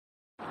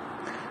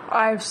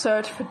I've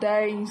searched for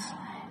days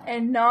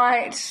and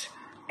nights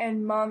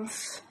and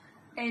months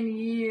and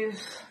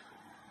years,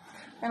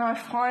 and I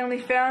finally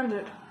found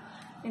it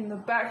in the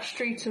back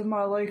streets of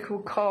my local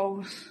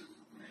Coles.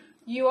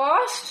 You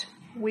asked,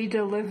 we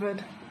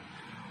delivered.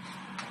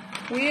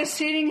 We are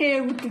sitting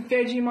here with the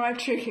Vegemite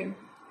chicken.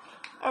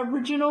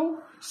 Original,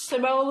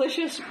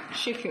 smell-delicious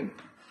chicken.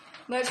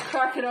 Let's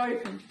crack it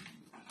open.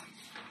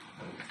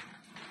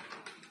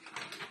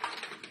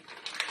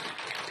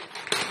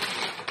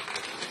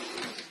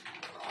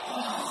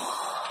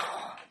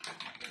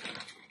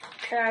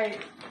 Okay,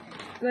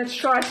 let's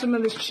try some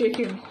of this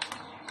chicken.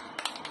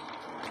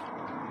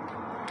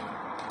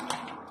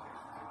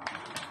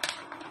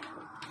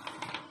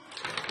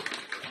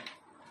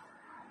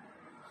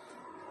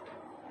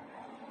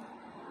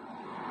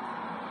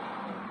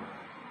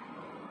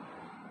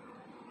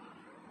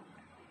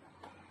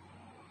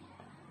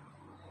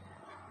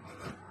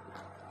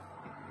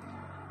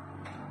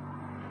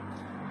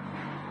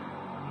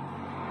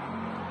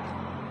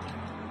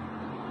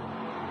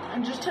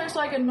 It just tastes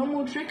like a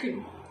normal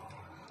chicken.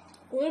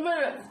 A little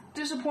bit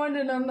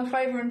disappointed on the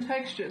flavour and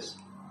textures.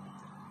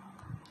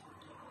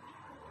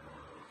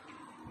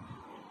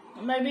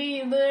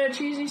 Maybe the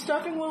cheesy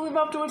stuffing will live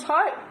up to its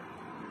hype.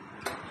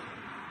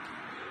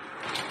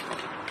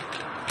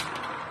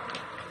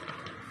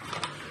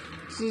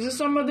 So this is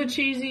some of the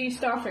cheesy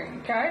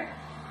stuffing, okay?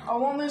 I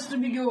want this to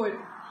be good.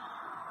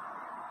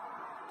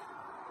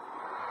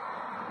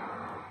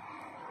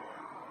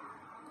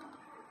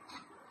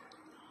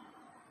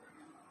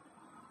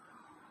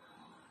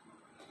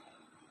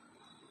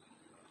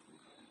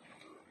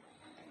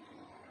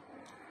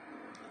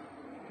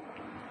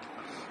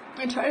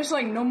 It tastes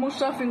like normal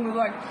stuffing with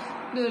like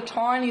the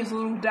tiniest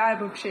little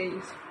dab of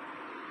cheese.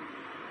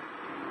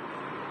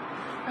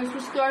 This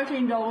was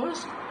 $13,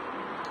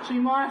 so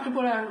you might have to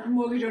put a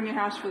mortgage on your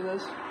house for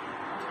this.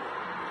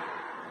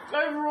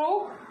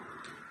 Overall,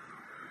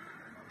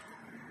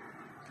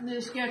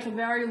 this gets a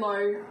very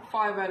low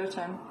 5 out of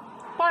 10.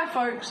 Bye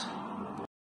folks.